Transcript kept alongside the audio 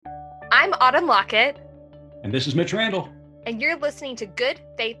I'm Autumn Lockett. And this is Mitch Randall. And you're listening to Good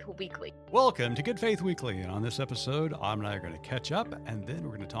Faith Weekly. Welcome to Good Faith Weekly. And on this episode, Autumn and I are going to catch up, and then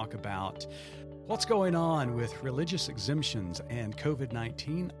we're going to talk about what's going on with religious exemptions and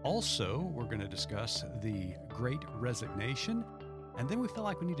COVID-19. Also, we're going to discuss the Great Resignation. And then we feel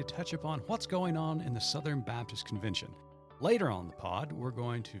like we need to touch upon what's going on in the Southern Baptist Convention. Later on the pod, we're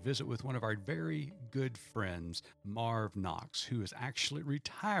going to visit with one of our very good friends, Marv Knox, who is actually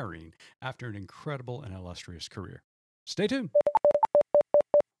retiring after an incredible and illustrious career. Stay tuned.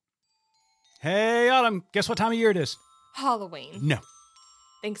 Hey, Autumn, guess what time of year it is? Halloween. No.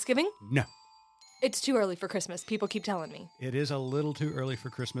 Thanksgiving? No. It's too early for Christmas. People keep telling me. It is a little too early for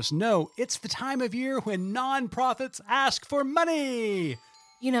Christmas. No, it's the time of year when nonprofits ask for money.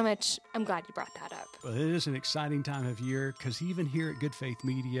 You know, Mitch, I'm glad you brought that up. Well, it is an exciting time of year because even here at Good Faith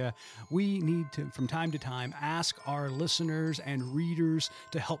Media, we need to, from time to time, ask our listeners and readers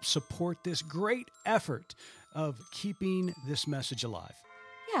to help support this great effort of keeping this message alive.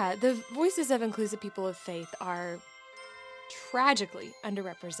 Yeah, the voices of inclusive people of faith are tragically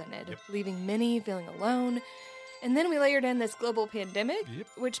underrepresented, leaving many feeling alone. And then we layered in this global pandemic,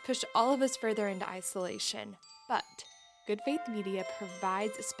 which pushed all of us further into isolation. But Good Faith Media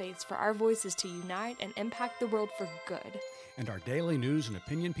provides a space for our voices to unite and impact the world for good. And our daily news and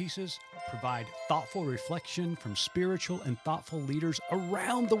opinion pieces provide thoughtful reflection from spiritual and thoughtful leaders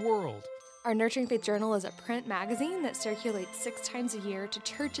around the world. Our Nurturing Faith Journal is a print magazine that circulates 6 times a year to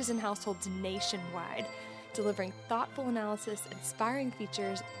churches and households nationwide, delivering thoughtful analysis, inspiring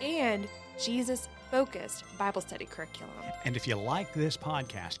features, and Jesus-focused Bible study curriculum. And if you like this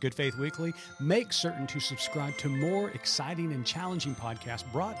podcast, Good Faith Weekly, make certain to subscribe to more exciting and challenging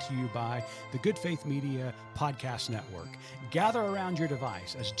podcasts brought to you by the Good Faith Media Podcast Network. Gather around your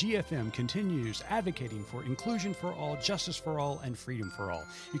device as GFM continues advocating for inclusion for all, justice for all, and freedom for all.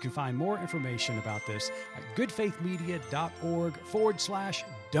 You can find more information about this at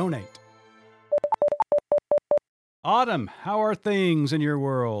goodfaithmedia.org/donate. Autumn, how are things in your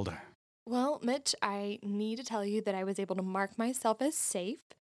world? Well, Mitch, I need to tell you that I was able to mark myself as safe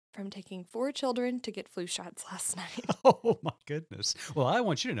from taking 4 children to get flu shots last night. Oh, my goodness. Well, I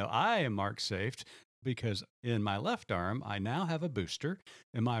want you to know I am marked safe because in my left arm, I now have a booster.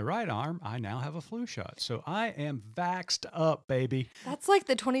 In my right arm, I now have a flu shot. So I am vaxxed up, baby. That's like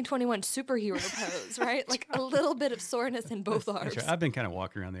the 2021 superhero pose, right? Like a little bit of soreness in both arms. Right. I've been kind of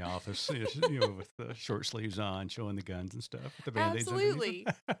walking around the office, with the short sleeves on, showing the guns and stuff. With the Band-Aids. Absolutely.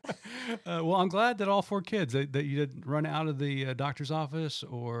 Well, I'm glad that all 4 kids, that you didn't run out of the doctor's office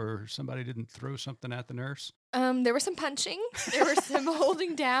or somebody didn't throw something at the nurse. There was some punching. There was some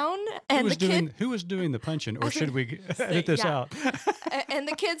holding down. And who was doing the punching? Or should we edit this out? And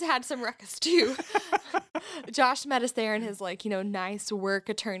the kids had some ruckus too. Josh met us there in his nice work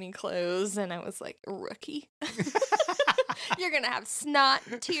attorney clothes. And I was like, rookie. You're going to have snot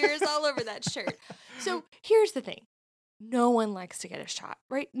and tears all over that shirt. So here's the thing. No one likes to get a shot,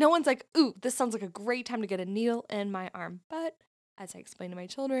 right? No one's like, ooh, this sounds like a great time to get a needle in my arm. But as I explained to my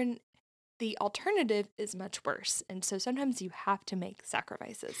children, the alternative is much worse. And so sometimes you have to make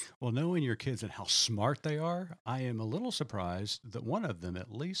sacrifices. Well, knowing your kids and how smart they are, I am a little surprised that one of them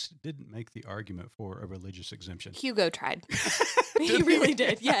at least didn't make the argument for a religious exemption. Hugo tried. He really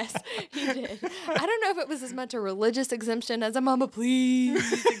did. Yes, he did. I don't know if it was as much a religious exemption as a mama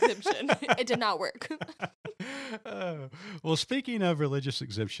please exemption. It did not work. Well, speaking of religious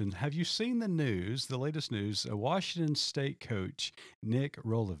exemptions, have you seen the news, the latest news? A Washington State coach, Nick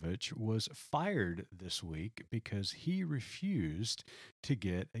Rolovich, was fired this week because he refused to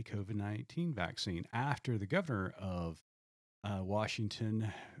get a COVID-19 vaccine after the governor of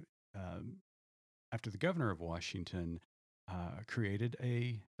Washington created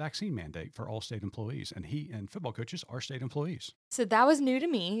a vaccine mandate for all state employees, and he and football coaches are state employees. So that was new to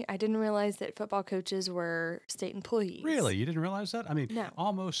me. I didn't realize that football coaches were state employees. Really? You didn't realize that? I mean, no.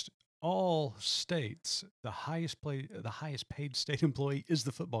 Almost all states, the highest paid state employee is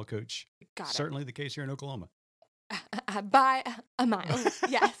the football coach. Got it. Certainly the case here in Oklahoma. By a mile,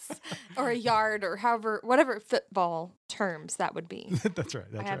 yes, or a yard, or whatever football terms that would be. That's right.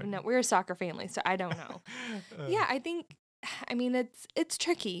 We're a soccer family, so I don't know. Yeah, I mean, it's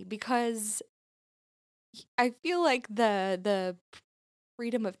tricky because I feel like the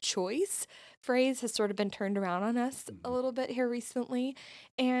freedom of choice phrase has sort of been turned around on us a little bit here recently,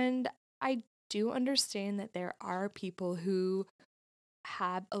 and I do understand that there are people who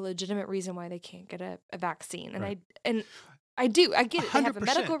have a legitimate reason why they can't get a vaccine. And right. I get it. They have a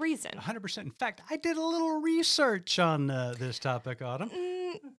medical reason. 100%. In fact, I did a little research on this topic, Autumn.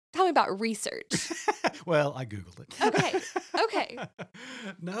 tell me about research. Well, I Googled it. Okay.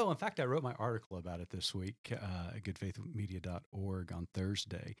 No, in fact, I wrote my article about it this week at goodfaithmedia.org on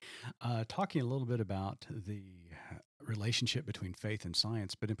Thursday, talking a little bit about the relationship between faith and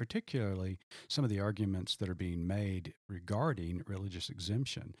science, but in particularly some of the arguments that are being made regarding religious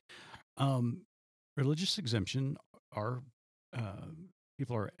exemption. Um, Religious exemption are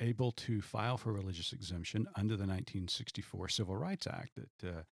people are able to file for religious exemption under the 1964 Civil Rights Act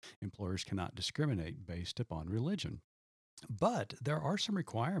that employers cannot discriminate based upon religion. But there are some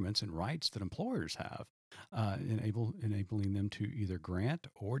requirements and rights that employers have, enabling them to either grant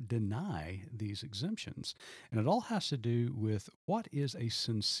or deny these exemptions. And it all has to do with what is a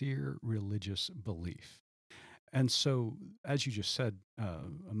sincere religious belief. And so, as you just said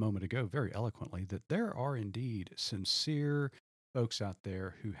a moment ago, very eloquently, that there are indeed sincere folks out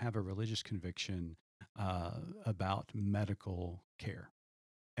there who have a religious conviction about medical care.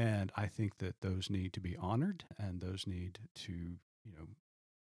 And I think that those need to be honored and those need to,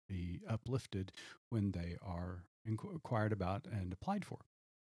 be uplifted when they are inquired about and applied for.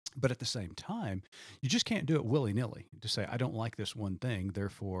 But at the same time, you just can't do it willy-nilly to say, I don't like this one thing,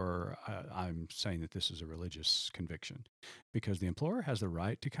 therefore I'm saying that this is a religious conviction. Because the employer has the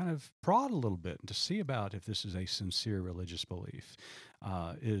right to kind of prod a little bit and to see about if this is a sincere religious belief.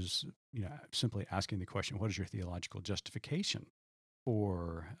 Is simply asking the question, what is your theological justification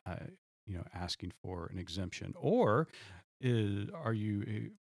for asking for an exemption? Or are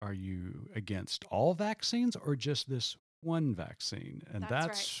you against all vaccines or just this one vaccine? And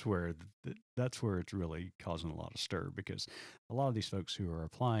That's where that's where it's really causing a lot of stir, because a lot of these folks who are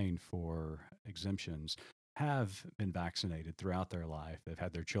applying for exemptions have been vaccinated throughout their life. They've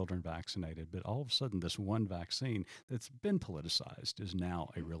had their children vaccinated, but all of a sudden this one vaccine that's been politicized is now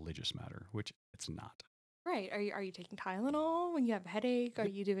a religious matter, which it's not. Right. Are you taking Tylenol when you have a headache? Are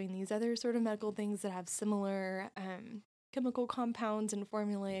you doing these other sort of medical things that have similar chemical compounds and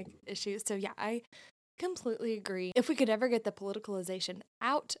formulaic issues? So yeah, I completely agree. If we could ever get the politicalization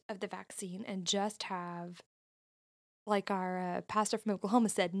out of the vaccine and just have, like our pastor from Oklahoma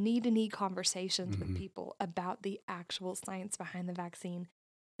said, need-to-need conversations with people about the actual science behind the vaccine,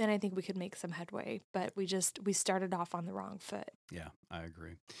 then I think we could make some headway. But we started off on the wrong foot. Yeah, I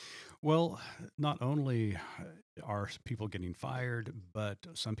agree. Well, not only are people getting fired, but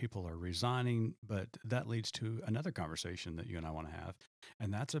some people are resigning. But that leads to another conversation that you and I want to have,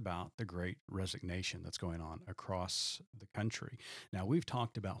 and that's about the great resignation that's going on across the country. Now, we've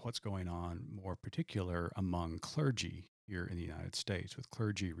talked about what's going on more particular among clergy here in the United States, with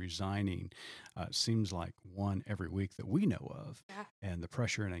clergy resigning. Seems like one every week that we know of, Yeah. and the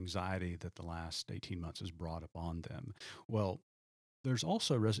pressure and anxiety that the last 18 months has brought upon them. Well, there's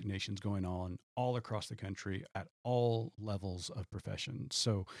also resignations going on all across the country at all levels of profession.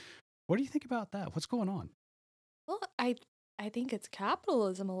 So what do you think about that? What's going on? Well, I think it's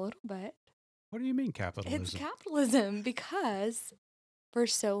capitalism a little bit. What do you mean capitalism? It's capitalism because for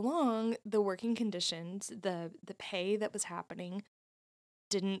so long the working conditions, the pay that was happening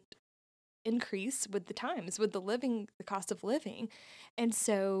didn't increase with the times, with the cost of living. And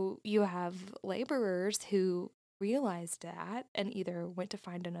so you have laborers who realized that and either went to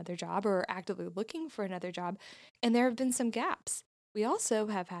find another job or are actively looking for another job. And there have been some gaps. We also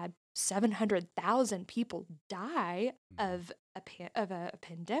have had 700,000 people die of a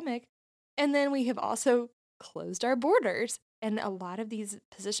pandemic. And then we have also closed our borders. And a lot of these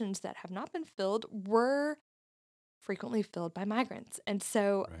positions that have not been filled were frequently filled by migrants. And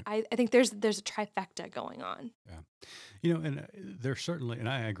so Right. I think there's a trifecta going on. Yeah. And there's certainly, and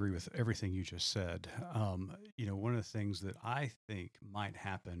I agree with everything you just said. One of the things that I think might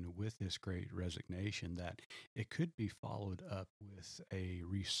happen with this great resignation, that it could be followed up with a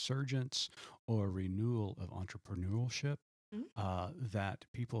resurgence or renewal of entrepreneurship. That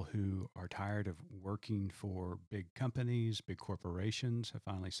people who are tired of working for big companies, big corporations, have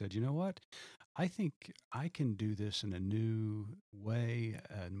finally said, you know what? I think I can do this in a new way,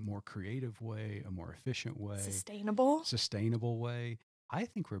 a more creative way, a more efficient way, sustainable way. I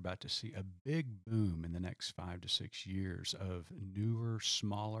think we're about to see a big boom in the next 5 to 6 years of newer,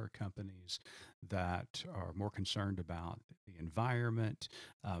 smaller companies that are more concerned about the environment,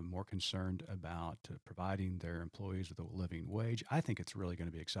 more concerned about providing their employees with a living wage. I think it's really going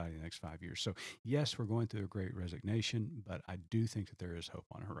to be exciting in the next 5 years. So yes, we're going through a great resignation, but I do think that there is hope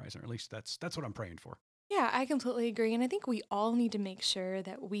on the horizon, or at least that's what I'm praying for. Yeah, I completely agree. And I think we all need to make sure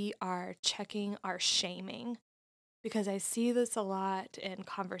that we are checking our shaming, because I see this a lot in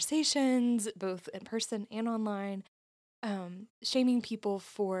conversations, both in person and online, shaming people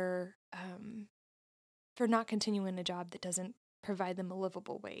for not continuing a job that doesn't provide them a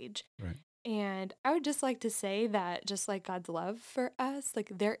livable wage. Right. And I would just like to say that just like God's love for us,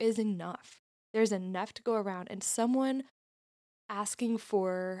 like there is enough. There's enough to go around, and someone asking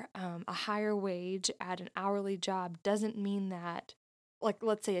for a higher wage at an hourly job doesn't mean that, like,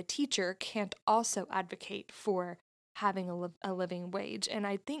 let's say a teacher can't also advocate for having a living wage. And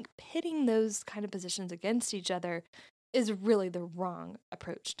I think pitting those kind of positions against each other is really the wrong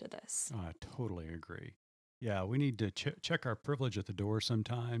approach to this. I totally agree. Yeah, we need to check our privilege at the door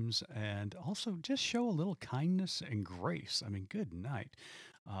sometimes, and also just show a little kindness and grace. I mean, good night.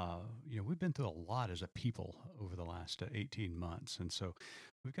 We've been through a lot as a people over the last 18 months, and so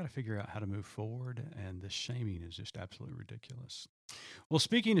we've got to figure out how to move forward, and this shaming is just absolutely ridiculous. Well,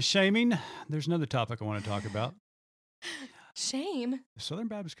 speaking of shaming, there's another topic I want to talk about. Shame. The Southern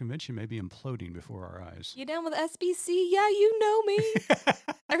Baptist Convention may be imploding before our eyes. You down with SBC? Yeah, you know me.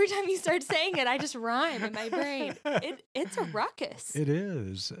 Every time you start saying it, I just rhyme in my brain. It's a ruckus. It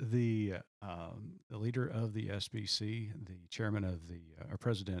is. The leader of the SBC, the chairman of or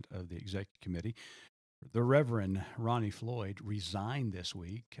president of the executive committee, the Reverend Ronnie Floyd, resigned this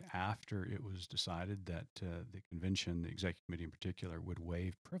week after it was decided that the convention, the executive committee in particular, would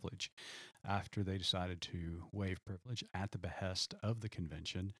waive privilege. After they decided to waive privilege at the behest of the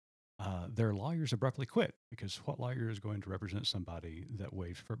convention, their lawyers abruptly quit, because what lawyer is going to represent somebody that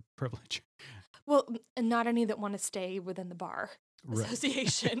waives privilege? Well, and not any that want to stay within the bar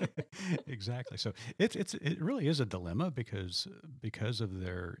association. Exactly. So it really is a dilemma because of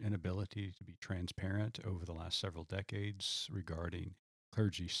their inability to be transparent over the last several decades regarding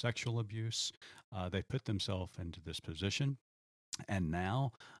clergy sexual abuse. They put themselves into this position. And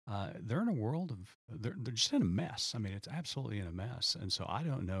now they're in a world of, they're just in a mess. I mean, it's absolutely in a mess. And so I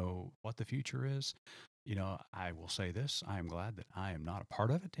don't know what the future is. I will say this: I am glad that I am not a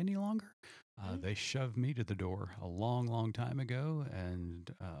part of it any longer. They shoved me to the door a long, long time ago, and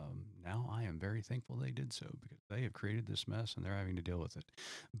now I am very thankful they did so, because they have created this mess and they're having to deal with it.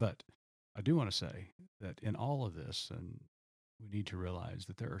 But I do want to say that in all of this, and we need to realize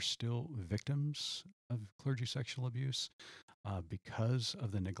that there are still victims of clergy sexual abuse because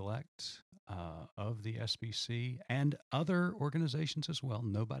of the neglect of the SBC and other organizations as well.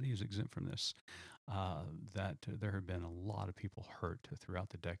 Nobody is exempt from this. That there have been a lot of people hurt throughout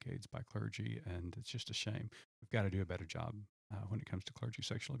the decades by clergy, and it's just a shame. We've got to do a better job when it comes to clergy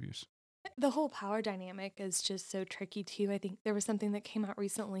sexual abuse. The whole power dynamic is just so tricky too. I think there was something that came out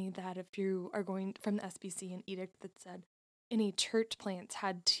recently that if you are going from the SBC, an edict that said any church plants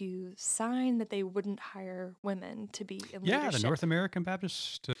had to sign that they wouldn't hire women to be in leadership. Yeah, the North American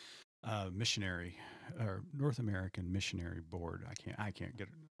Baptist Missionary, or North American Missionary Board. I can't get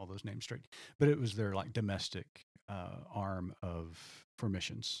all those names straight, but it was their like domestic arm for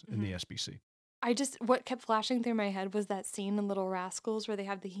missions in the SBC. What kept flashing through my head was that scene in Little Rascals where they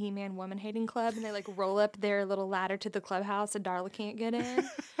have the He-Man woman-hating club and they like roll up their little ladder to the clubhouse and Darla can't get in.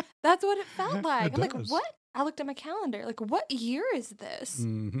 That's what it felt like. I'm like, what? I looked at my calendar. Like, what year is this?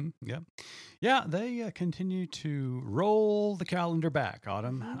 Mm-hmm. Yeah. Yeah, they continue to roll the calendar back,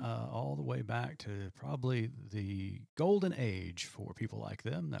 Autumn, all the way back to probably the golden age for people like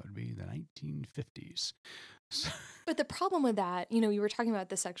them. That would be the 1950s. But the problem with that, you were talking about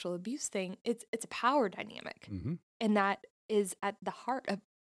the sexual abuse thing, it's a power dynamic. Mm-hmm. And that is at the heart of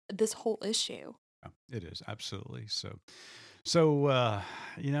this whole issue. Yeah, it is, absolutely. So, the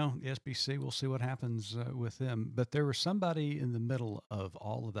SBC, we'll see what happens with them. But there was somebody in the middle of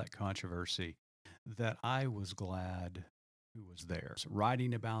all of that controversy that I was glad who was there,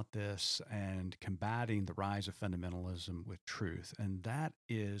 writing about this and combating the rise of fundamentalism with truth. And that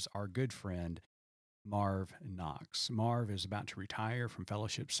is our good friend, Marv Knox. Marv is about to retire from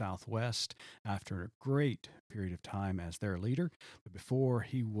Fellowship Southwest after a great period of time as their leader. But before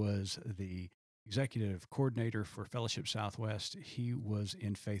he was the executive coordinator for Fellowship Southwest, he was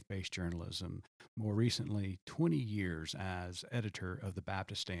in faith-based journalism. More recently, 20 years as editor of the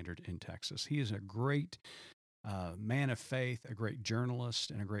Baptist Standard in Texas. He is a great man of faith, a great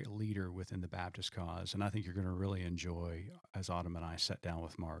journalist, and a great leader within the Baptist cause. And I think you're going to really enjoy as Autumn and I sat down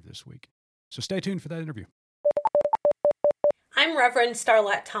with Marv this week. So stay tuned for that interview. I'm Reverend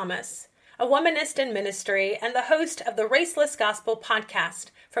Starlette Thomas, a womanist in ministry and the host of the Raceless Gospel podcast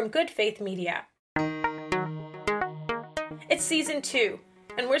from Good Faith Media. It's season 2,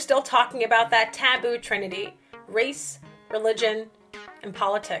 and we're still talking about that taboo trinity: race, religion, and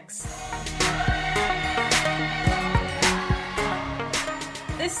politics.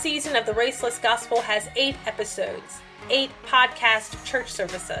 This season of the Raceless Gospel has 8 episodes, 8 podcast church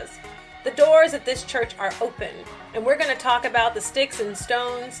services. The doors at this church are open, and we're going to talk about the sticks and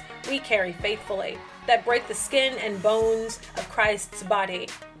stones we carry faithfully. that break the skin and bones of Christ's body.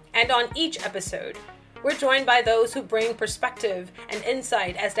 And on each episode, we're joined by those who bring perspective and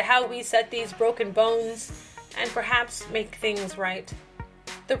insight as to how we set these broken bones and perhaps make things right.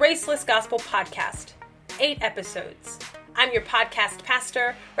 The Raceless Gospel Podcast, 8 episodes. I'm your podcast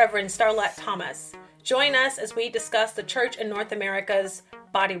pastor, Reverend Starlette Thomas. Join us as we discuss the church in North America's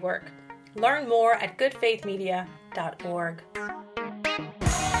bodywork. Learn more at goodfaithmedia.org.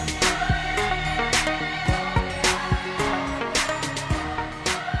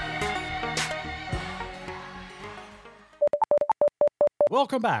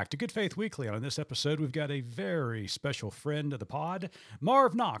 Welcome back to Good Faith Weekly. On this episode, we've got a very special friend of the pod.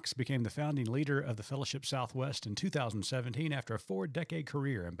 Marv Knox became the founding leader of the Fellowship Southwest in 2017 after a 4-decade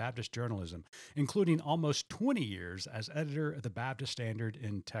career in Baptist journalism, including almost 20 years as editor of the Baptist Standard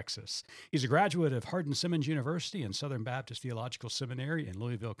in Texas. He's a graduate of Hardin-Simmons University and Southern Baptist Theological Seminary in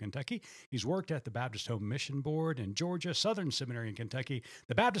Louisville, Kentucky. He's worked at the Baptist Home Mission Board in Georgia, Southern Seminary in Kentucky,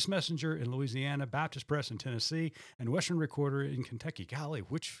 the Baptist Messenger in Louisiana, Baptist Press in Tennessee, and Western Recorder in Kentucky. Golly,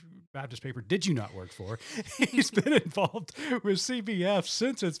 which Baptist paper did you not work for? He's been involved with CBF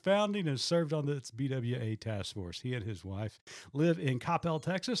since its founding and served on its BWA task force. He and his wife live in Coppell,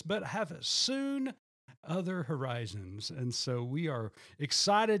 Texas, but have soon other horizons. And so we are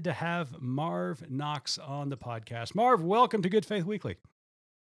excited to have Marv Knox on the podcast. Marv, welcome to Good Faith Weekly.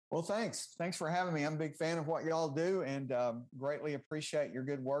 Well, thanks. Thanks for having me. I'm a big fan of what y'all do and greatly appreciate your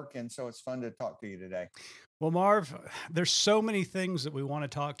good work. And so it's fun to talk to you today. Well, Marv, there's so many things that we want to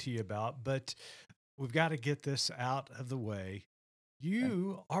talk to you about, but we've got to get this out of the way.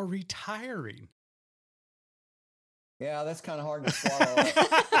 You are retiring. Yeah, that's kind of hard to swallow.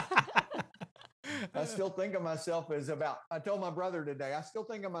 I still think of myself as I told my brother today, I still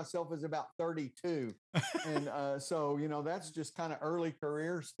think of myself as about 32. And so, that's just kind of early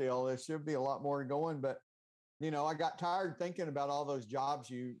career still. There should be a lot more going, but, I got tired thinking about all those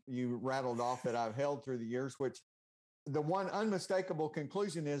jobs you rattled off that I've held through the years, which the one unmistakable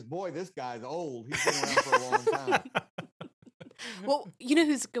conclusion is, boy, this guy's old. He's been around for a long time. Well, you know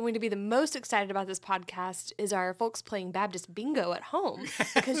who's going to be the most excited about this podcast is our folks playing Baptist bingo at home,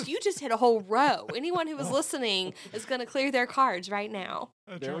 because you just hit a whole row. Anyone who was listening is going to clear their cards right now.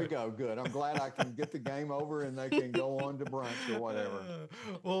 There we go. Good. I'm glad I can get the game over and they can go on to brunch or whatever.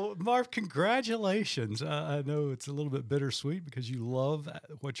 Well, Marv, congratulations. I know it's a little bit bittersweet because you love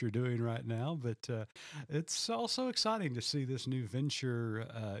what you're doing right now, but it's also exciting to see this new venture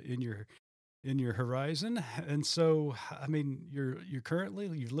in your horizon. And so, I mean,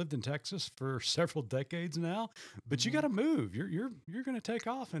 you've lived in Texas for several decades now, but you got to move. You're going to take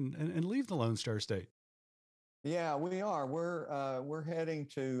off and leave the Lone Star State. Yeah, we are. We're heading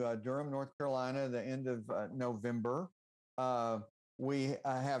to Durham, North Carolina, the end of November. We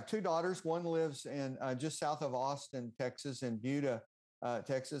have 2 daughters. One lives in just south of Austin, Texas, in Buda,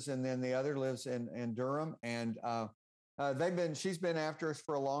 Texas, and then the other lives in Durham. And she's been after us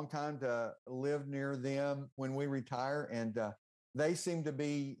for a long time to live near them when we retire, and they seem to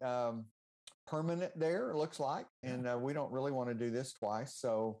be permanent there, it looks like, and we don't really want to do this twice,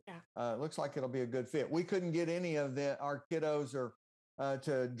 so it looks like it'll be a good fit. We couldn't get any of our kiddos or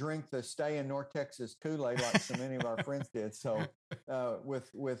to drink the stay in North Texas Kool-Aid like so many of our friends did. So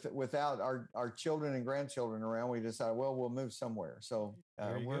without our children and grandchildren around, we decided, well, we'll move somewhere. So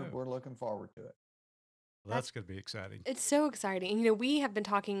we're looking forward to it. Well, that's going to be exciting. It's so exciting. We have been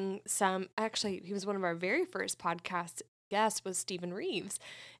talking actually, he was one of our very first podcast guests was Stephen Reeves,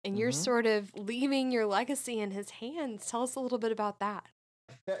 and you're sort of leaving your legacy in his hands. Tell us a little bit about that.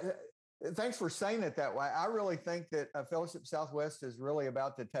 Thanks for saying it that way. I really think that Fellowship Southwest is really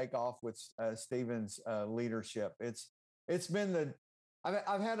about to take off with Stephen's leadership. It's been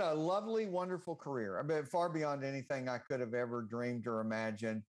I've had a lovely, wonderful career. I've been far beyond anything I could have ever dreamed or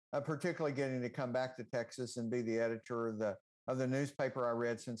imagined. Particularly getting to come back to Texas and be the editor of the newspaper I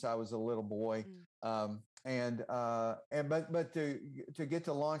read since I was a little boy, but to get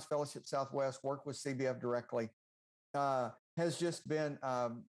to launch Fellowship Southwest, work with CBF directly, has just been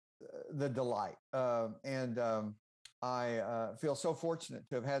the delight, and I feel so fortunate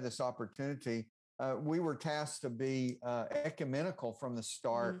to have had this opportunity. We were tasked to be ecumenical from the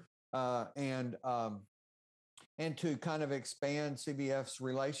start, and to kind of expand CBF's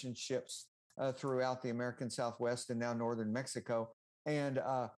relationships throughout the American Southwest and now northern Mexico. And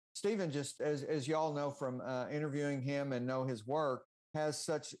Stephen, just as y'all know from interviewing him and know his work, has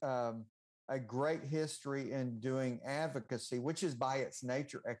such a great history in doing advocacy, which is by its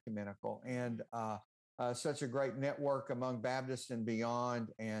nature ecumenical, and such a great network among Baptists and beyond,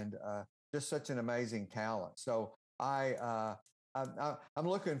 and just such an amazing talent. So I I'm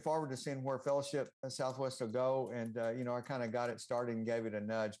looking forward to seeing where Fellowship Southwest will go. And, I kind of got it started and gave it a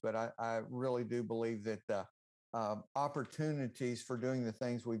nudge, but I really do believe that opportunities for doing the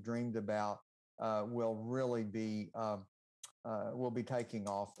things we've dreamed about will really be will be taking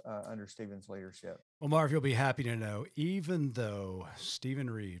off under Stephen's leadership. Well, Marv, you'll be happy to know, even though Stephen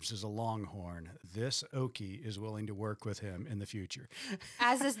Reeves is a Longhorn, this Okie is willing to work with him in the future.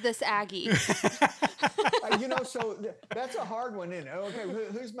 As is this Aggie. So that's a hard one, isn't it? Okay,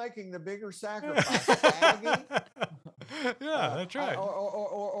 who's making the bigger sacrifice, Aggie? Yeah, that's right.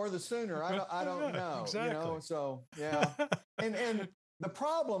 Or the Sooner? I don't know. Exactly. So yeah, and the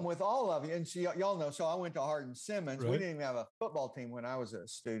problem with all of you, and y'all know, so I went to Hardin Simmons. Right. We didn't even have a football team when I was a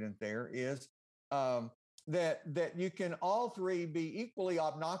student there, is that you can all three be equally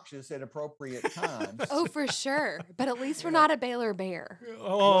obnoxious at appropriate times. Oh, for sure. But at least we're not a Baylor Bear.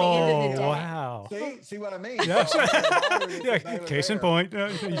 Oh, end of the day. wow. See what I mean? Yes. Yeah, Yeah, case in point.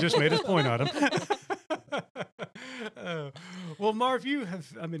 You just made his point on him. Well, Marv, you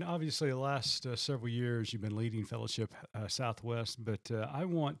have, obviously the last several years you've been leading Fellowship Southwest, but I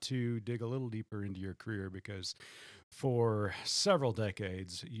want to dig a little deeper into your career because for several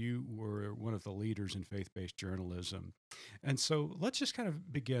decades, you were one of the leaders in faith-based journalism. And so let's just kind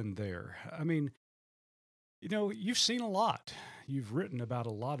of begin there. You've seen a lot. You've written about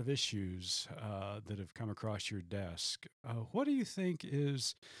a lot of issues that have come across your desk. What do you think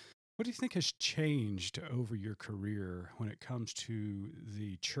has changed over your career when it comes to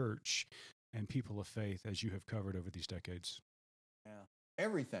the church and people of faith as you have covered over these decades? Yeah,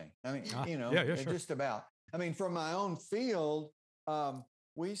 everything. Sure. Just about. From my own field,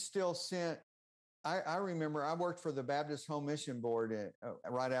 we still sent. I remember I worked for the Baptist Home Mission Board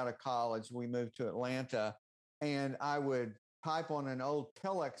right out of college. We moved to Atlanta, and I would type on an old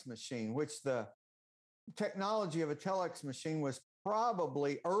telex machine, which the technology of a telex machine was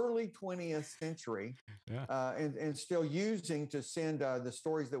probably early 20th century, and still using to send the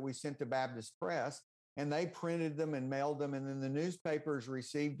stories that we sent to Baptist Press, and they printed them and mailed them, and then the newspapers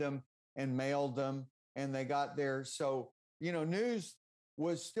received them and mailed them, and they got there. So, news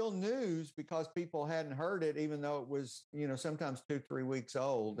was still news because people hadn't heard it, even though it was, sometimes 2-3 weeks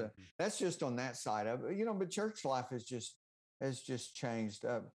old. Mm-hmm. That's just on that side of it, but church life has just changed.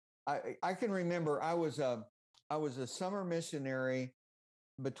 I can remember I was a summer missionary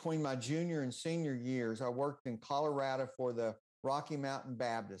between my junior and senior years. I worked in Colorado for the Rocky Mountain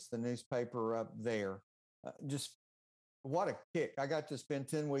Baptist, the newspaper up there. Just what a kick. I got to spend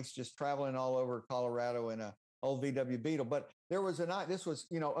 10 weeks just traveling all over Colorado in a old VW Beetle. But there was a night, this was,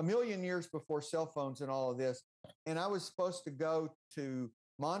 a million years before cell phones and all of this. And I was supposed to go to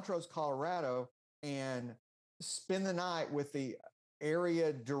Montrose, Colorado and spend the night with the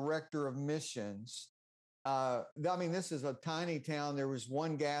area director of missions. This is a tiny town. There was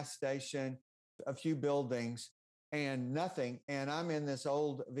one gas station, a few buildings, and nothing. And I'm in this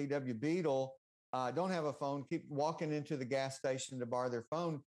old VW Beetle. Don't have a phone. Keep walking into the gas station to borrow their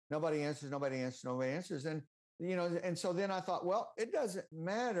phone. Nobody answers. And, and so then I thought, well, it doesn't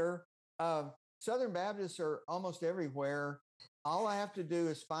matter. Southern Baptists are almost everywhere. All I have to do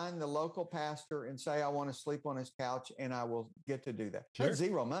is find the local pastor and say, I want to sleep on his couch, and I will get to do that. Sure. That's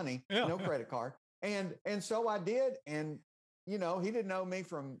zero money, no credit card. And so I did. And, he didn't know me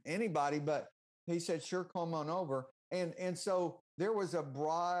from anybody, but he said, sure, come on over. And so there was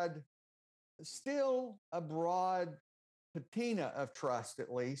still a broad patina of trust,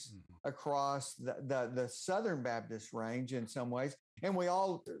 at least across the Southern Baptist range in some ways. And we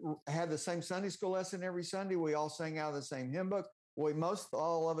all had the same Sunday school lesson every Sunday. We all sang out of the same hymn book.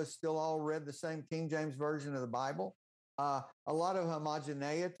 All of us still all read the same King James Version of the Bible. A lot of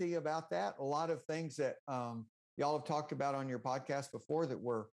homogeneity about that. A lot of things that y'all have talked about on your podcast before that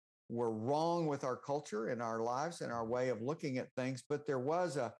were wrong with our culture and our lives and our way of looking at things. But there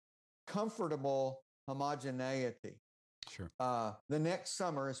was a comfortable homogeneity. Sure. The next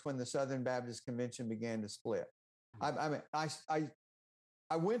summer is when the Southern Baptist Convention began to split.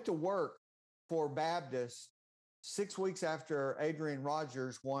 I went to work for Baptist 6 weeks after Adrian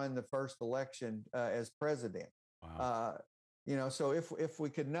Rogers won the first election as president. Wow. So if we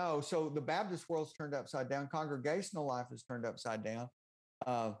could know, so the Baptist world's turned upside down. Congregational life is turned upside down.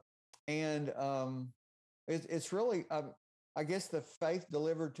 It's really, I guess the faith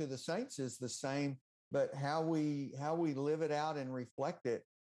delivered to the saints is the same, but how we live it out and reflect it,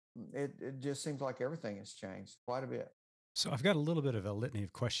 it just seems like everything has changed quite a bit. So I've got a little bit of a litany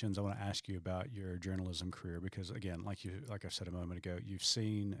of questions I want to ask you about your journalism career, because again, like I said a moment ago, you've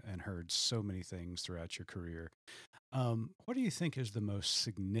seen and heard so many things throughout your career. What do you think is the most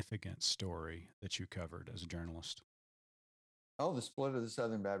significant story that you covered as a journalist? Oh, the split of the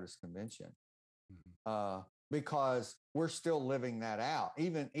Southern Baptist Convention. Mhm. Because we're still living that out.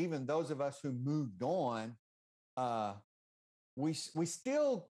 Even those of us who moved on, we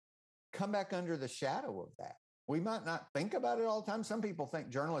still come back under the shadow of that. We might not think about it all the time. Some people think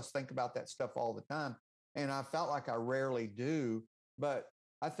journalists think about that stuff all the time, and I felt like I rarely do. But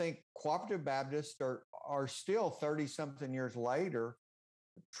I think cooperative Baptists are still 30 something years later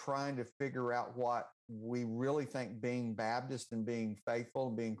trying to figure out what we really think being Baptist and being faithful,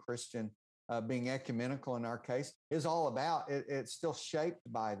 being Christian, being ecumenical in our case is all about. It's still shaped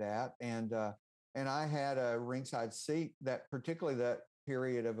by that, and I had a ringside seat that, particularly that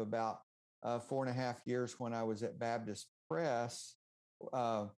period of about 4.5 years when I was at Baptist Press.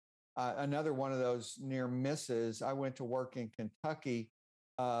 Another one of those near misses. I went to work in Kentucky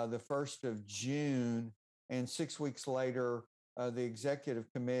the 1st of June, and 6 weeks later, the executive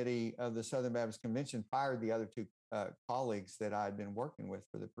committee of the Southern Baptist Convention fired the other two colleagues that I had been working with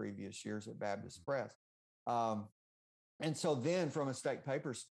for the previous years at Baptist Press. And so then from a state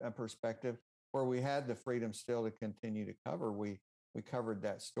papers perspective, where we had the freedom still to continue to cover, we covered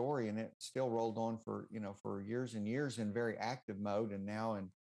that story, and it still rolled on for years and years in very active mode, and now in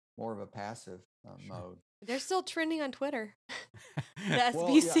more of a passive mode. They're still trending on Twitter. The Well,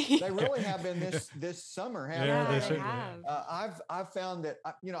 SBC. yeah, they really have been this summer. Haven't Yeah, they they? certainly have. I've found that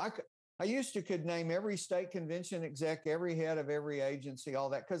I used to could name every state convention exec, every head of every agency, all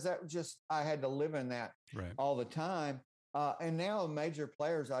that, because that just I had to live in that Right. all the time. And now major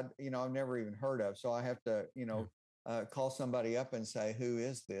players I've never even heard of, so I have to call somebody up and say, who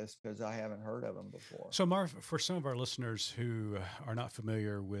is this? Because I haven't heard of them before. So, Marv, for some of our listeners who are not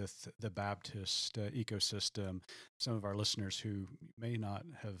familiar with the Baptist ecosystem, some of our listeners who may not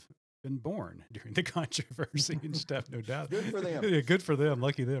have been born during the controversy and stuff, no doubt. Good for them. Yeah, good for them.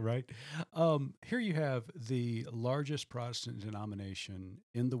 Lucky them, right? Here you have the largest Protestant denomination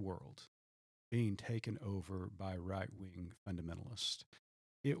in the world being taken over by right-wing fundamentalists.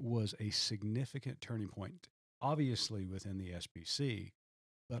 It was a significant turning point, obviously within the SBC,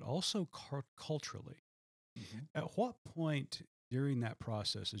 but also culturally. Mhm. At what point during that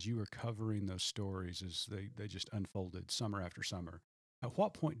process, as you were covering those stories, as they just unfolded summer after summer, at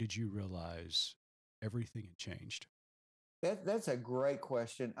what point did you realize everything had changed? That's a great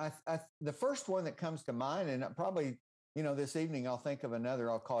question. The first one that comes to mind, and probably this evening I'll think of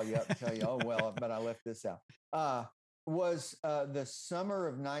another. I'll call you up and tell you, oh well, but I left this out. Was the summer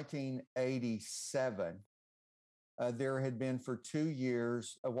of 1987. There had been for 2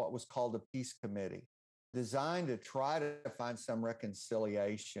 years what was called a peace committee, designed to try to find some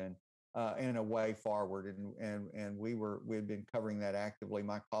reconciliation and a way forward. And we had been covering that actively.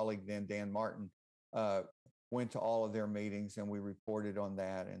 My colleague then, Dan Martin, went to all of their meetings, and we reported on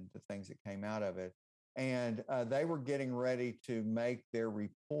that and the things that came out of it. And they were getting ready to make their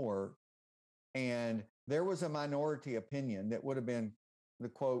report, and there was a minority opinion that would have been the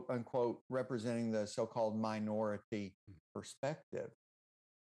quote unquote representing the so-called minority perspective.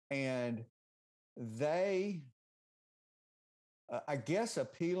 And they, I guess,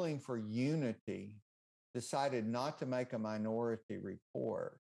 appealing for unity, decided not to make a minority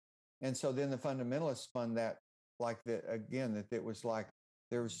report. And so then the fundamentalists spun that like that again, that it was like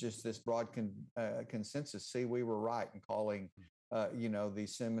there was just this broad consensus. See, we were right in calling,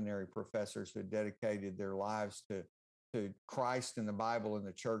 these seminary professors who had dedicated their lives to Christ and the Bible and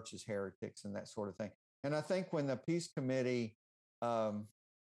the church as heretics and that sort of thing. And I think when the peace committee,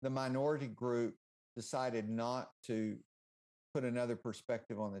 the minority group decided not to put another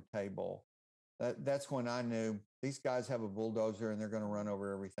perspective on the table, that's when I knew these guys have a bulldozer and they're going to run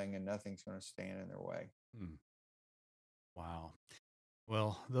over everything and nothing's going to stand in their way. Wow.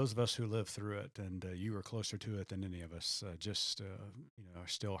 Well, those of us who lived through it, and you were closer to it than any of us, are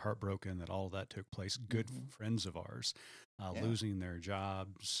still heartbroken that all that took place. Good friends of ours losing their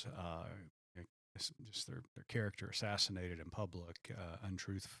jobs, just their character assassinated in public,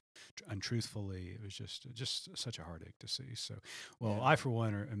 untruthfully. It was just such a heartache to see. So, well, I for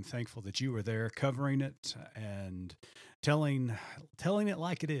one am thankful that you were there covering it and telling it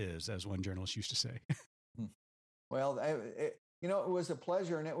like it is, as one journalist used to say. Well, it was a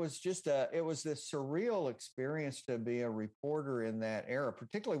pleasure, and it was just it was this surreal experience to be a reporter in that era,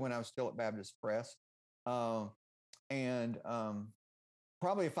 particularly when I was still at Baptist Press. Probably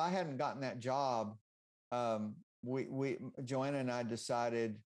if I hadn't gotten that job, we Joanna and I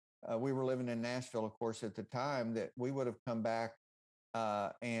decided, we were living in Nashville, of course, at the time, that we would have come back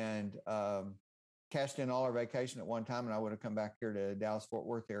and cashed in all our vacation at one time, and I would have come back here to Dallas-Fort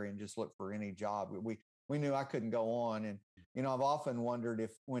Worth area and just looked for any job. We knew I couldn't go on. And, I've often wondered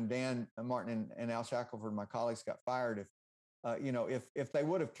if when Dan Martin and Al Shackelford, my colleagues, got fired, if they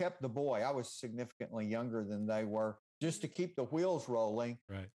would have kept the boy, I was significantly younger than they were, just to keep the wheels rolling.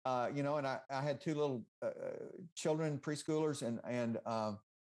 Right. And I had two little children, preschoolers, and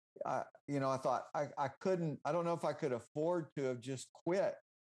I thought I couldn't. I don't know if I could afford to have just quit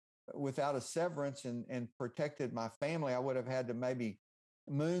without a severance and protected my family. I would have had to maybe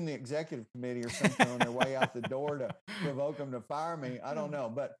moon the executive committee or something on their way out the door to provoke them to fire me. I don't know,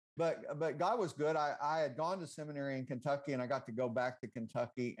 but God was good. I had gone to seminary in Kentucky, and I got to go back to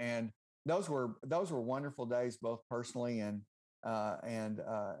Kentucky, and those were wonderful days, both personally and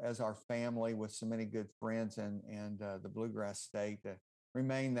as our family, with so many good friends and the Bluegrass State to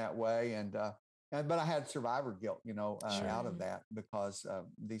remain that way. But I had survivor guilt, Sure. out of that, because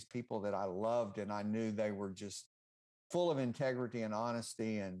these people that I loved, and I knew they were just full of integrity and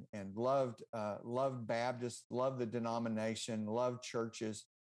honesty, and loved Baptist, loved the denomination, loved churches,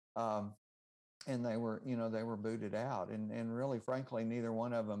 and they were booted out, and really, frankly, neither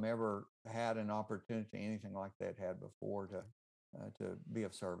one of them ever had an opportunity, anything like that had before, to be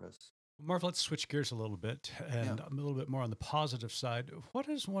of service. Marv, let's switch gears a little bit and a little bit more on the positive side. What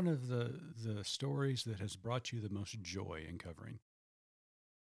is one of the stories that has brought you the most joy in covering?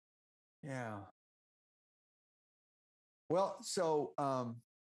 Yeah. Well, so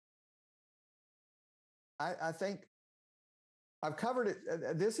I think I've covered it.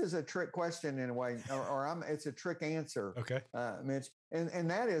 This is a trick question in a way, or it's a trick answer. Okay. Mitch, and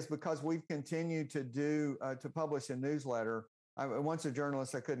that is because we've continued to publish a newsletter. Once a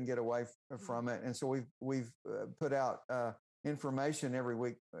journalist, I couldn't get away from it, and so we've put out information every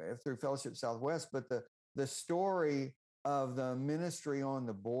week through Fellowship Southwest. But the story of the ministry on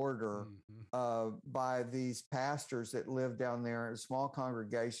the border by these pastors that live down there, small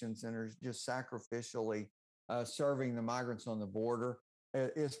congregations, and are just sacrificially serving the migrants on the border,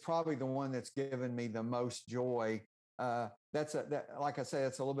 is probably the one that's given me the most joy. Like I say,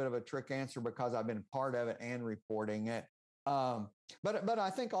 it's a little bit of a trick answer because I've been part of it and reporting it. But I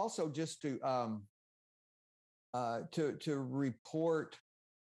think also just to report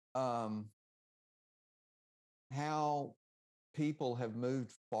how people have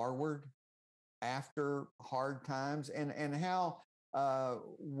moved forward after hard times, and how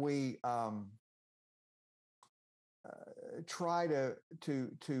we try to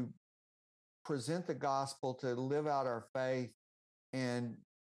present the gospel, to live out our faith in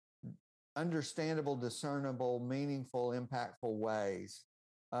understandable, discernible, meaningful, impactful ways.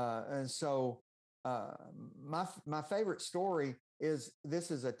 And so my favorite story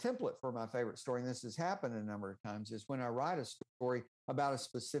this is a template for my favorite story, and this has happened a number of times, is when I write a story about a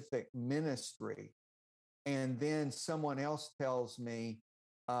specific ministry, and then someone else tells me,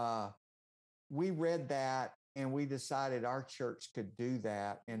 we read that and we decided our church could do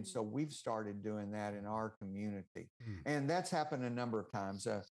that, and so we've started doing that in our community. And that's happened a number of times.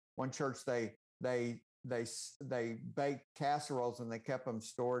 One church, they baked casseroles and they kept them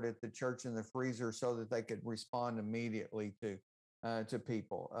stored at the church in the freezer so that they could respond immediately to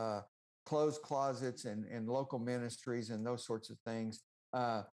people. Closed closets and local ministries and those sorts of things,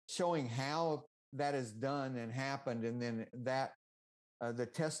 showing how that is done and happened, and then that the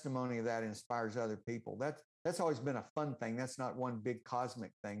testimony of that inspires other people. That's always been a fun thing. That's not one big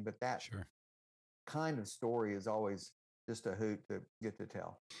cosmic thing, but that kind of story is always just a hoot to get to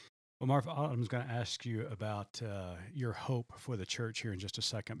tell. Well, Marv, I'm going to ask you about your hope for the church here in just a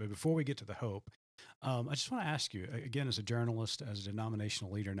second. But before we get to the hope, I just want to ask you, again, as a journalist, as a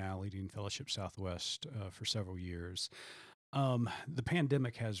denominational leader now, leading Fellowship Southwest for several years, the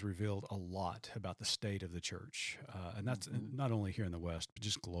pandemic has revealed a lot about the state of the church. And that's not only here in the West, but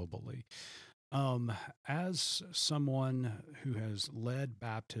just globally. As someone who has led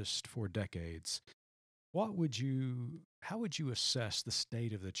Baptist for decades, how would you assess the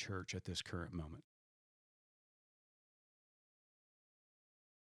state of the church at this current moment?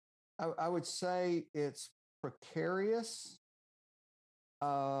 I would say it's precarious,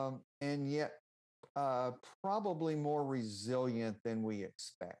 and yet probably more resilient than we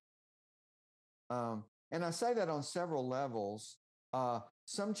expect. And I say that on several levels.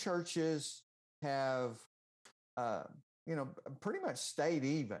 Some churches have, pretty much stayed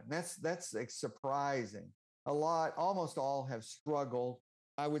even. That's surprising. Almost all have struggled.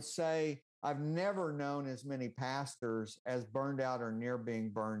 I would say I've never known as many pastors as burned out or near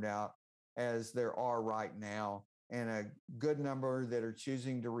being burned out as there are right now, and a good number that are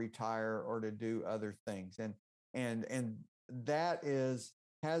choosing to retire or to do other things. And that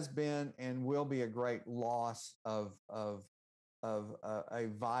has been and will be a great loss of a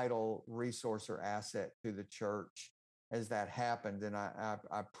vital resource or asset to the church as that happened. And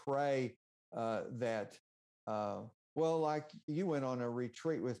I pray that Well, like you went on a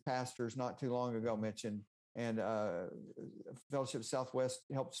retreat with pastors not too long ago, Mitch, and Fellowship Southwest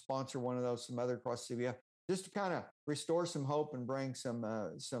helped sponsor one of those, some other across CBF, just to kind of restore some hope and bring some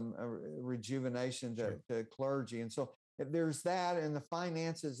rejuvenation to clergy. And so there's that, and the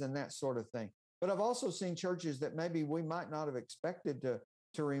finances and that sort of thing. But I've also seen churches that maybe we might not have expected to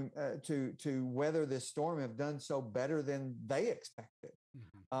weather this storm have done so better than they expected,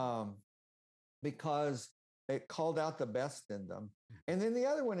 because it called out the best in them. And then the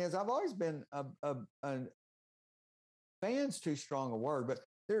other one is, I've always been a fan's too strong a word, but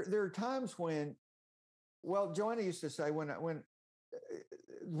there are times when, well, Joanna used to say when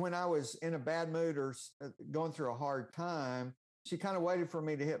I was in a bad mood or going through a hard time, she kind of waited for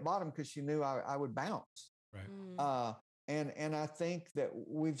me to hit bottom because she knew I would bounce. Right. And I think that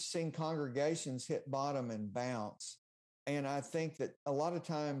we've seen congregations hit bottom and bounce. And I think that a lot of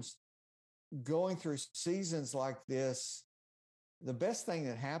times going through seasons like this, the best thing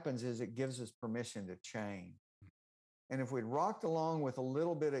that happens is it gives us permission to change. And if we'd rocked along with a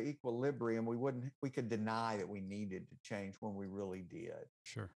little bit of equilibrium, we could deny that we needed to change when we really did.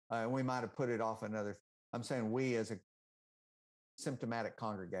 Sure. And we might have put it off another. I'm saying we as a symptomatic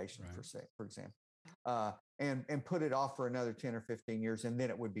congregation, Right. for example, and put it off for another 10 or 15 years, and then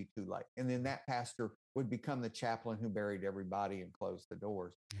it would be too late. And then that pastor would become the chaplain who buried everybody and closed the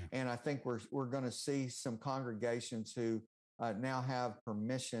doors. Yeah. And I think we're going to see some congregations who now have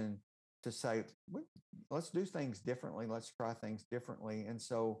permission to say, let's do things differently. Let's try things differently. And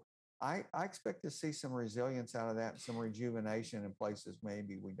so I expect to see some resilience out of that, some rejuvenation in places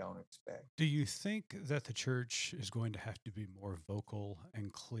maybe we don't expect. Do you think that the church is going to have to be more vocal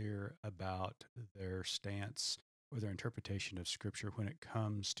and clear about their stance or their interpretation of Scripture when it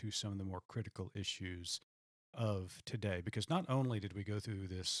comes to some of the more critical issues of today? Because not only did we go through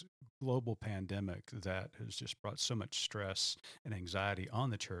this global pandemic that has just brought so much stress and anxiety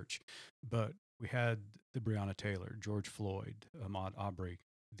on the church, but we had the Breonna Taylor, George Floyd, Ahmaud Arbery,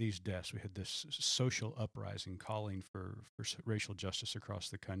 these deaths. We had this social uprising calling for racial justice across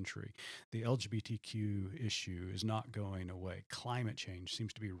the country. The LGBTQ issue is not going away. Climate change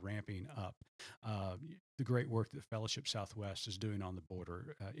seems to be ramping up. The great work that Fellowship Southwest is doing on the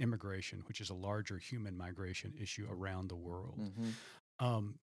border, immigration, which is a larger human migration issue around the world.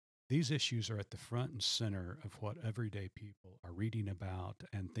 These issues are at the front and center of what everyday people are reading about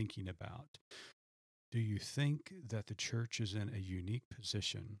and thinking about. Do you think that the church is in a unique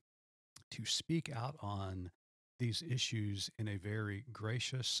position to speak out on these issues in a very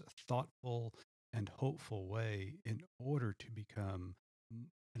gracious, thoughtful, and hopeful way in order to become,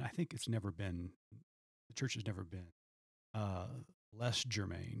 and I think the church has never been less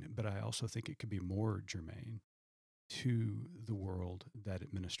germane, but I also think it could be more germane to the world that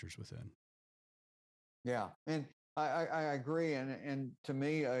it ministers within? Yeah. And I agree, and to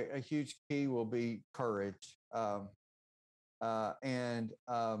me, a huge key will be courage. They're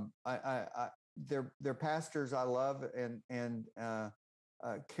pastors I love and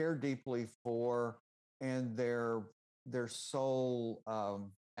care deeply for, and their sole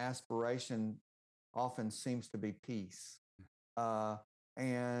aspiration often seems to be peace.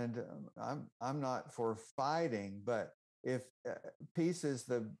 And I'm not for fighting, but if peace is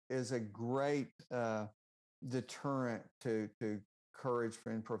a great deterrent to courage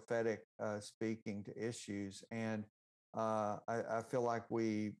and prophetic speaking to issues. And I feel like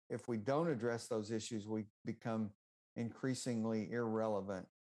if we don't address those issues, we become increasingly irrelevant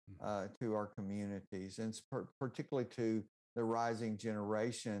to our communities, and particularly to the rising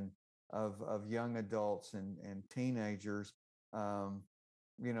generation of young adults and teenagers.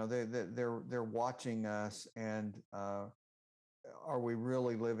 They're watching us, and are we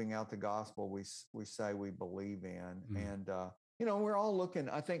really living out the gospel we say we believe in? And we're all looking.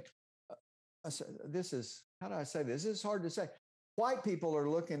 I think this is, how do I say this? This is hard to say. White people are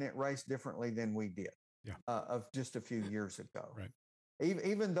looking at race differently than we did of just a few years ago. Right.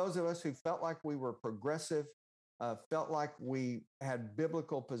 Even those of us who felt like we were progressive, felt like we had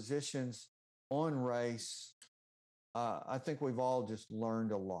biblical positions on race. I think we've all just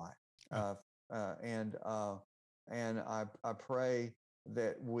learned a lot. And I pray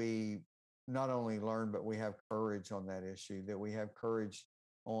that we not only learn, but we have courage on that issue, that we have courage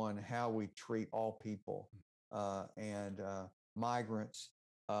on how we treat all people, and migrants,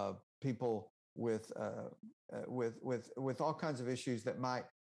 people with all kinds of issues that might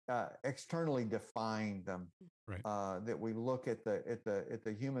externally define them. Right. That we look at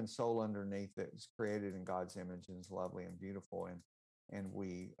the human soul underneath that is created in God's image and is lovely and beautiful, and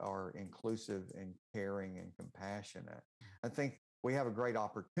we are inclusive and caring and compassionate. I think we have a great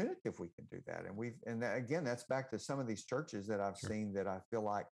opportunity if we can do that. And again, that's back to some of these churches that I've seen that I feel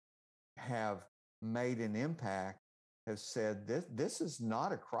like have made an impact, have said this is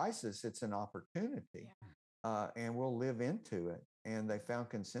not a crisis, it's an opportunity. And we'll live into it. And they found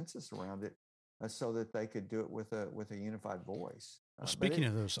consensus around it so that they could do it with a unified voice. Well, speaking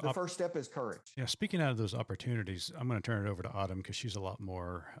of those, the first step is courage. Yeah, speaking out of those opportunities, I'm going to turn it over to Autumn because she's a lot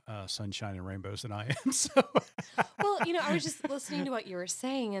more sunshine and rainbows than I am. So, well, I was just listening to what you were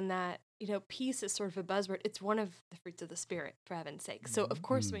saying, and that peace is sort of a buzzword. It's one of the fruits of the Spirit, for heaven's sake. So, of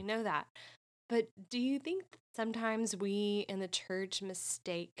course, we know that. But do you think sometimes we in the church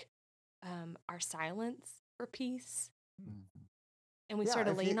mistake our silence for peace, and we sort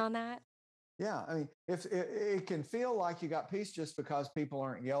of lean on that? Yeah, I mean, if it can feel like you got peace just because people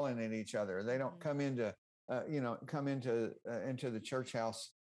aren't yelling at each other, they don't come into the church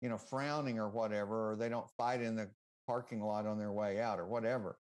house, frowning or whatever, or they don't fight in the parking lot on their way out or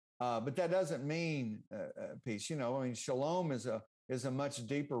whatever. But that doesn't mean peace. I mean, shalom is a much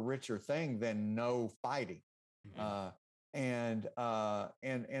deeper, richer thing than no fighting. And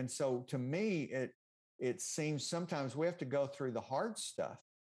so to me, it seems sometimes we have to go through the hard stuff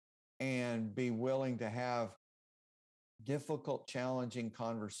and be willing to have difficult, challenging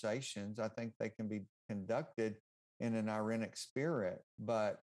conversations. I think they can be conducted in an ironic spirit,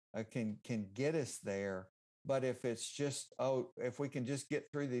 but can get us there. But if it's just, if we can just get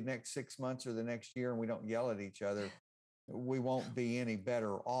through the next 6 months or the next year and we don't yell at each other, we won't be any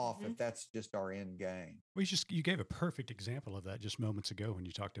better off if that's just our end game. Well, you gave a perfect example of that just moments ago when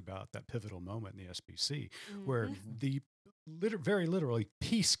you talked about that pivotal moment in the SBC, where the very literally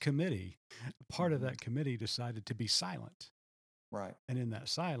peace committee, part of that committee decided to be silent. Right. And in that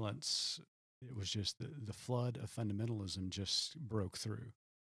silence, it was just the flood of fundamentalism just broke through.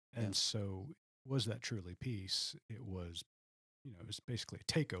 And so was that truly peace? It was, it was basically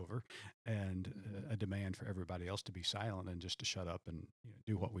a takeover and a demand for everybody else to be silent and just to shut up and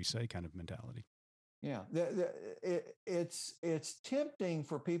do what we say kind of mentality. Yeah, it's tempting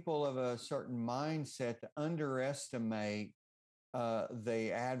for people of a certain mindset to underestimate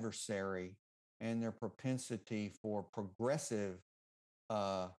the adversary and their propensity for progressive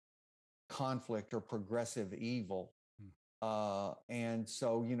conflict or progressive evil. And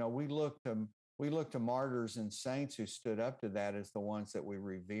so, we look to martyrs and saints who stood up to that as the ones that we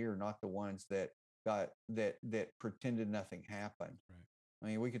revere, not the ones that pretended nothing happened. Right. I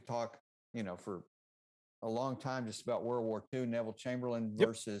mean, we could talk, for a long time just about World War II, Neville Chamberlain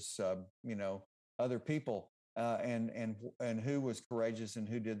versus, other people, and who was courageous and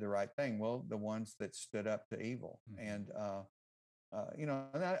who did the right thing. Well, the ones that stood up to evil. And,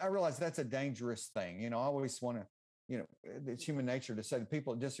 and I realize that's a dangerous thing. I always want to, it's human nature to say the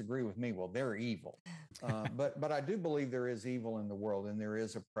people that disagree with me, well, they're evil. But I do believe there is evil in the world, and there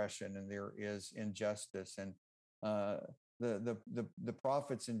is oppression, and there is injustice. And the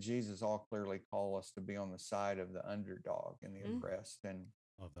prophets and Jesus all clearly call us to be on the side of the underdog and the oppressed. And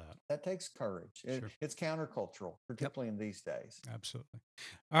love that. That takes courage. It's countercultural, particularly in these days. Absolutely.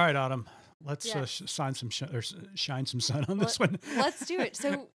 All right, Autumn, let's shine some sun on this one. Let's do it.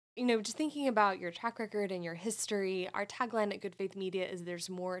 So, just thinking about your track record and your history, our tagline at Good Faith Media is "There's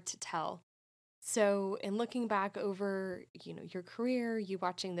more to tell." So, in looking back over, your career, you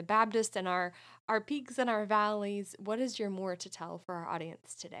watching the Baptist and our peaks and our valleys, what is your more to tell for our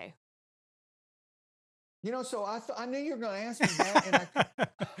audience today? So I knew you were going to ask me that,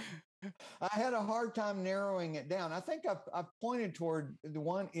 and I had a hard time narrowing it down. I think I've pointed toward the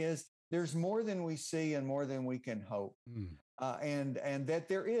one is there's more than we see and more than we can hope. And that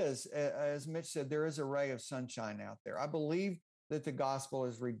there is, as Mitch said, there is a ray of sunshine out there. I believe that the gospel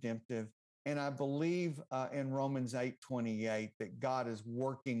is redemptive. And I believe in Romans 8:28 that God is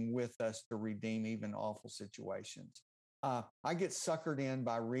working with us to redeem even awful situations. I get suckered in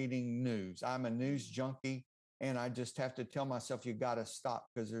by reading news. I'm a news junkie, and I just have to tell myself, you got to stop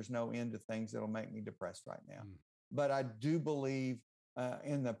because there's no end to things that'll make me depressed right now. But I do believe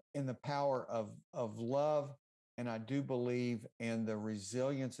in the power of love, and I do believe in the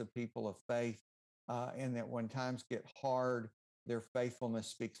resilience of people of faith, and that when times get hard, their faithfulness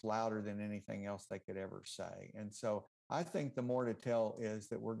speaks louder than anything else they could ever say. And so I think the more to tell is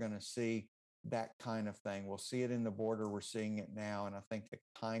that we're going to see that kind of thing. We'll see it in the border. We're seeing it now. And I think the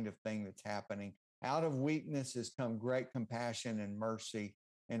kind of thing that's happening out of weakness has come great compassion and mercy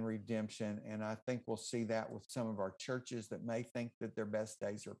and redemption. And I think we'll see that with some of our churches that may think that their best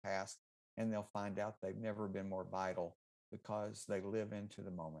days are past, and they'll find out they've never been more vital because they live into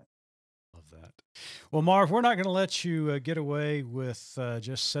the moment. Love that. Well, Marv, we're not going to let you get away with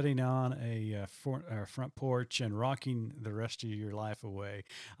just sitting on a front porch and rocking the rest of your life away.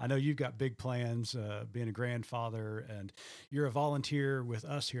 I know you've got big plans, being a grandfather, and you're a volunteer with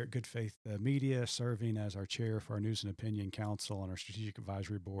us here at Good Faith Media, serving as our chair for our News and Opinion Council and our Strategic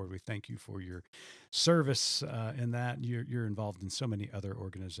Advisory Board. We thank you for your service in that. You're involved in so many other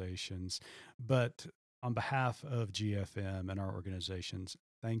organizations, but on behalf of GFM and our organizations,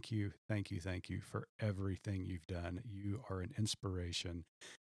 thank you for everything you've done. You are an inspiration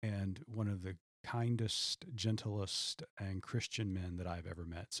and one of the kindest, gentlest, and Christian men that I've ever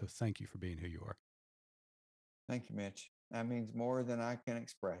met. So thank you for being who you are. Thank you, Mitch. That means more than I can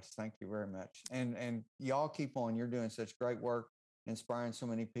express. Thank you very much. And y'all keep on. You're doing such great work, inspiring so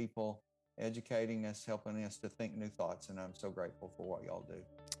many people, educating us, helping us to think new thoughts. And I'm so grateful for what y'all do.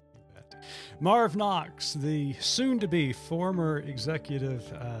 Marv Knox, the soon-to-be former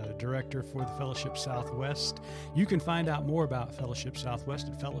executive director for the Fellowship Southwest. You can find out more about Fellowship Southwest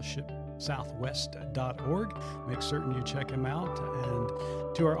at fellowshipsouthwest.org. Make certain you check him out.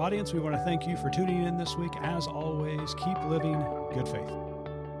 And to our audience, we want to thank you for tuning in this week. As always, keep living good faith.